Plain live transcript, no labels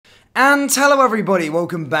And hello everybody,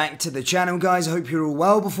 welcome back to the channel guys. I hope you're all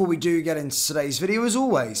well. Before we do get into today's video, as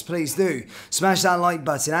always, please do smash that like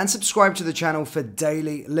button and subscribe to the channel for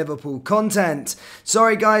daily Liverpool content.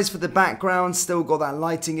 Sorry guys for the background, still got that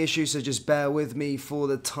lighting issue, so just bear with me for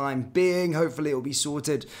the time being. Hopefully it will be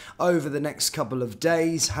sorted over the next couple of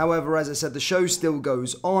days. However, as I said, the show still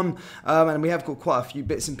goes on, and we have got quite a few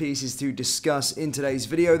bits and pieces to discuss in today's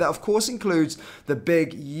video. That of course includes the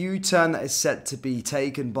big U-turn that is set to be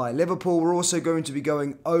taken by Liverpool. We're also going to be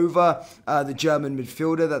going over the German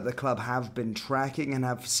midfielder that the club have been tracking and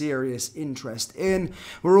have serious interest in.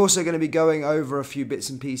 We're also going to be going over a few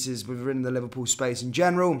bits and pieces within the Liverpool space in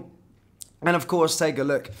general. And of course, take a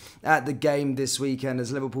look at the game this weekend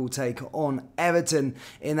as Liverpool take on Everton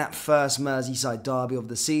in that first Merseyside derby of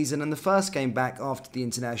the season and the first game back after the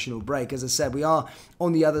international break. As I said, we are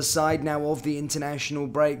on the other side now of the international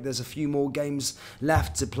break. There's a few more games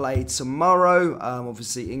left to play tomorrow.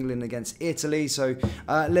 Obviously, England against Italy. So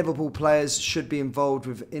Liverpool players should be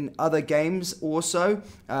involved in other games also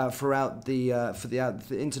throughout the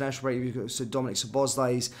international break. So Dominic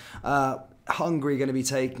Szoboszlai's Hungary going to be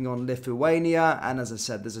taking on Lithuania, and as I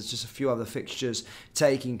said, there's just a few other fixtures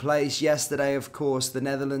taking place. Yesterday, of course, the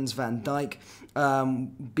Netherlands, Van Dijk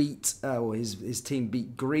his team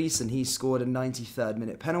beat Greece, and he scored a 93rd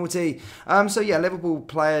minute penalty. So yeah, Liverpool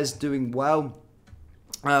players doing well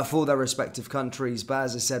for their respective countries, but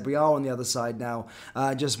as I said, we are on the other side now.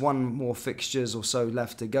 Just one more fixtures or so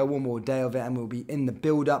left to go, one more day of it, and we'll be in the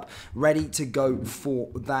build-up, ready to go for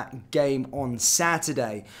that game on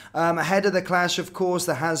Saturday. Ahead of the clash, of course,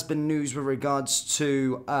 there has been news with regards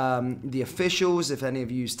to the officials. If any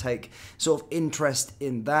of you take sort of interest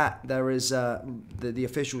in that, there is the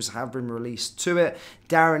officials have been released to it.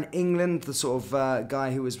 Darren England, the sort of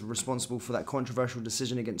guy who was responsible for that controversial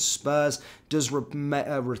decision against Spurs, does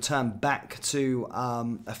return back to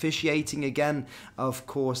officiating again, of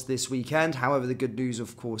course, this weekend. However, the good news,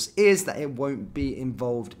 of course, is that it won't be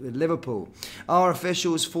involved with Liverpool. Our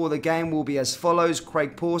officials for the game will be as follows.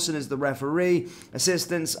 Craig Pawson is the referee.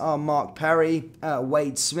 Assistants are Mark Perry,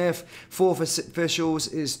 Wade Smith. Fourth officials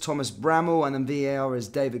is Thomas Bramall, and then VAR is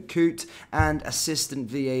David Coote, and assistant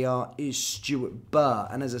VAR is Stuart Burr.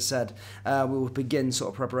 And as I said, we will begin sort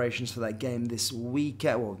of preparations for that game this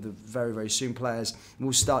weekend. Well, very, very soon players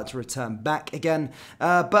will start to return back again.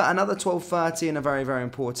 But another 12:30 and a very, very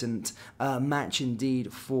important match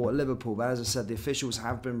indeed for Liverpool. But as I said, the officials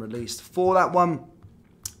have been released for that one.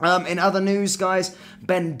 In other news, guys,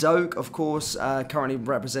 Ben Doak, of course, currently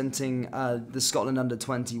representing the Scotland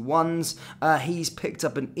under-21s. He's picked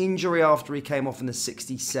up an injury after he came off in the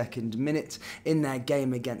 62nd minute in their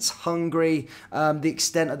game against Hungary. The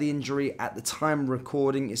extent of the injury at the time of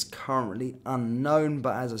recording is currently unknown,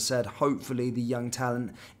 but as I said, hopefully the young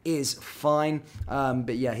talent is fine.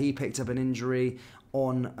 But yeah, he picked up an injury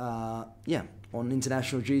on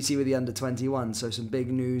international duty with the under-21, so some big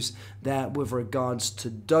news there with regards to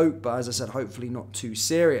Doak, but as I said, hopefully not too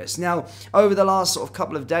serious. Now, over the last sort of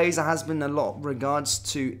couple of days, there has been a lot of regards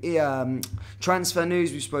to transfer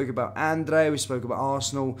news. We spoke about Andre, we spoke about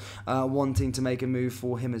Arsenal wanting to make a move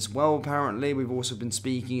for him as well, apparently. We've also been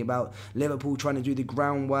speaking about Liverpool trying to do the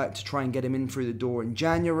groundwork to try and get him in through the door in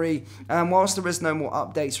January. Whilst there is no more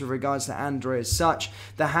updates with regards to Andre as such,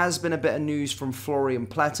 there has been a bit of news from Florian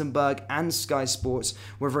Plettenberg and Sky Sports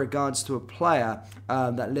with regards to a player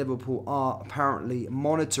that Liverpool are apparently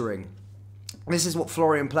monitoring. This is what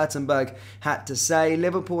Florian Plettenberg had to say.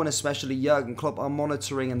 Liverpool and especially Jurgen Klopp are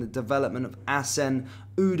monitoring the development of Asen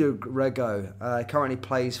Udegrego. Currently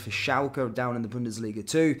plays for Schalke down in the Bundesliga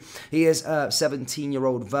 2. He is a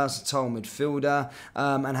 17-year-old versatile midfielder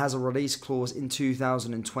and has a release clause in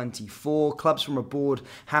 2024. Clubs from abroad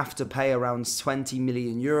have to pay around 20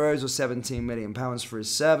 million euros or 17 million pounds for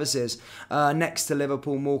his services. Next to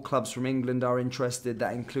Liverpool, more clubs from England are interested.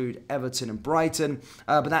 That include Everton and Brighton.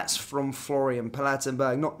 But that's from Florian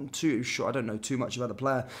Plettenberg. Not too sure. I don't know too much about the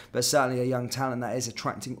player, but certainly a young talent that is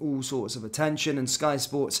attracting all sorts of attention. And Sky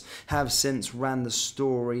Sports have since ran the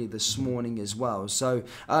story this morning as well. So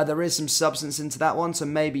there is some substance into that one, so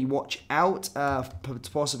maybe watch out,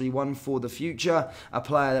 possibly one for the future, a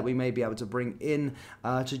player that we may be able to bring in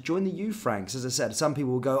to join the youth ranks. As I said, some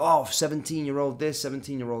people will go, oh, 17-year-old this,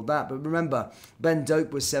 17-year-old that, but remember, Ben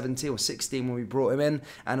Doak was 17 or 16 when we brought him in,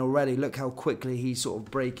 and already look how quickly he's sort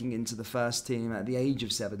of breaking into the first team at the age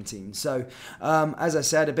of 17. So, as I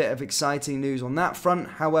said, a bit of exciting news on that front.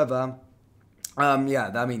 However,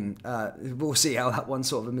 Yeah, I mean, we'll see how that one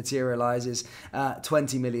sort of materialises.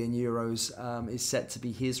 20 million euros is set to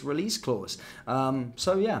be his release clause.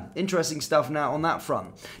 So yeah, interesting stuff now on that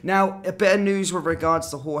front. Now, a bit of news with regards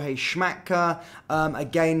to Jorge Schmadtke.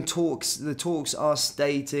 Again, the talks are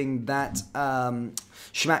stating that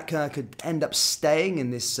Schmadtke could end up staying in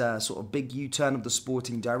this sort of big U-turn of the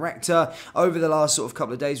sporting director. Over the last sort of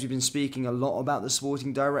couple of days, we've been speaking a lot about the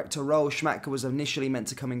sporting director role. Schmadtke was initially meant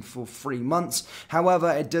to come in for 3 months.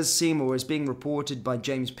 However, it does seem, or is being reported by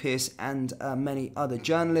James Pearce and many other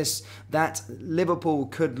journalists, that Liverpool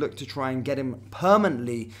could look to try and get him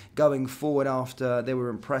permanently going forward after they were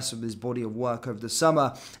impressed with his body of work over the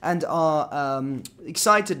summer and are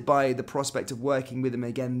excited by the prospect of working with him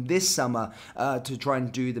again this summer to try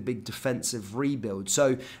and do the big defensive rebuild.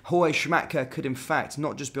 So Jorge Schmadtke could in fact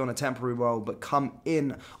not just be on a temporary role but come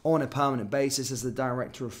in on a permanent basis as the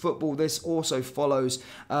director of football. This also follows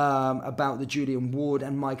about the Julian Ward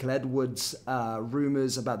and Michael Edwards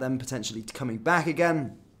rumours about them potentially coming back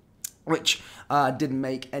again, which didn't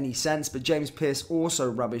make any sense. But James Pearce also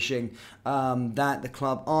rubbishing that the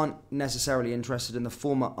club aren't necessarily interested in the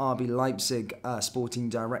former RB Leipzig sporting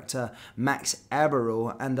director Max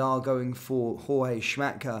Eberl and are going for Jorge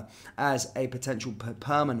Schmadtke as a potential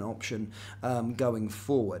permanent option going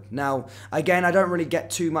forward. Now, again, I don't really get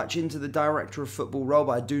too much into the director of football role,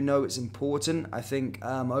 but I do know it's important. I think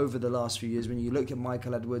over the last few years, when you look at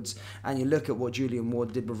Michael Edwards and you look at what Julian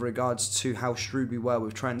Ward did with regards to how shrewd we were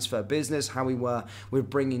with transfer business, how we were with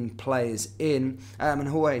bringing players in, and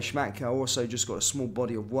Jorge Schmadtke also just got a small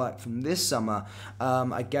body of work from this summer.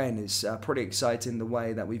 Again, it's pretty exciting the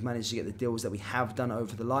way that we've managed to get the deals that we have done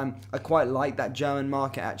over the line. I quite like that German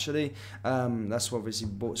market actually. That's what obviously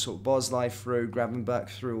brought sort of Bosley through, Gravenberch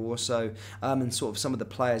through also, and sort of some of the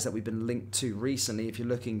players that we've been linked to recently. If you're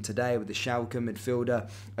looking today with the Schalke midfielder,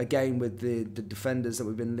 again with the defenders that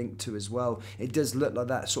we've been linked to as well, it does look like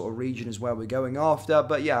that sort of region is where we're going after.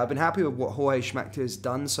 But yeah, I've been happy with what Jorge Schmadtke has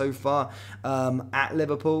done so far at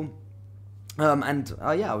Liverpool.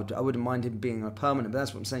 Yeah, I wouldn't mind him being a permanent, but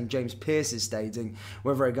that's what I'm saying. James Pearce is stating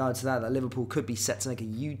with regards to that Liverpool could be set to make a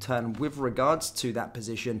U-turn with regards to that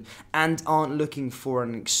position and aren't looking for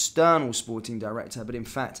an external sporting director, but in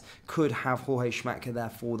fact could have Jorge Schmadtke there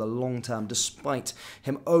for the long term, despite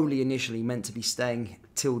him only initially meant to be staying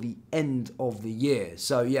till the end of the year.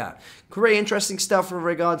 So yeah, very interesting stuff with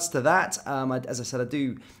regards to that. As I said, I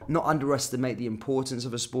do not underestimate the importance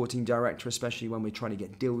of a sporting director, especially when we're trying to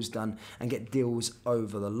get deals done and get deals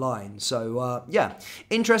over the line. So yeah,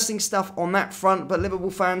 interesting stuff on that front. But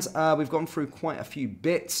Liverpool fans, we've gone through quite a few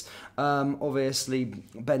bits. Obviously,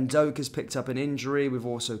 Ben Doak has picked up an injury. We've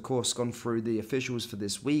also, of course, gone through the officials for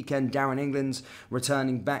this weekend. Darren England's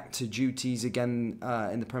returning back to duties again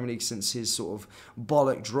in the Premier League since his sort of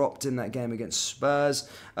bollock dropped in that game against Spurs.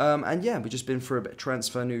 And yeah, we've just been through a bit of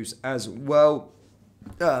transfer news as well.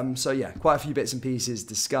 So yeah, quite a few bits and pieces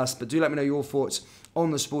discussed, but do let me know your thoughts on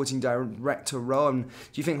the sporting director role. And do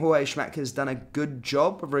you think Jorge Schmadtke has done a good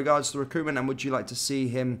job with regards to recruitment, and would you like to see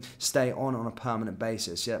him stay on a permanent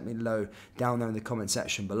basis? Yeah, let me know down there in the comment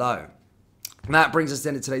section below. And that brings us to the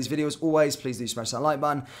end of today's video. As always, please do smash that like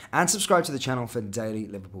button and subscribe to the channel for daily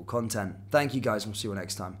Liverpool content. Thank you guys, and we'll see you all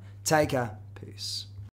next time. Take care. Peace.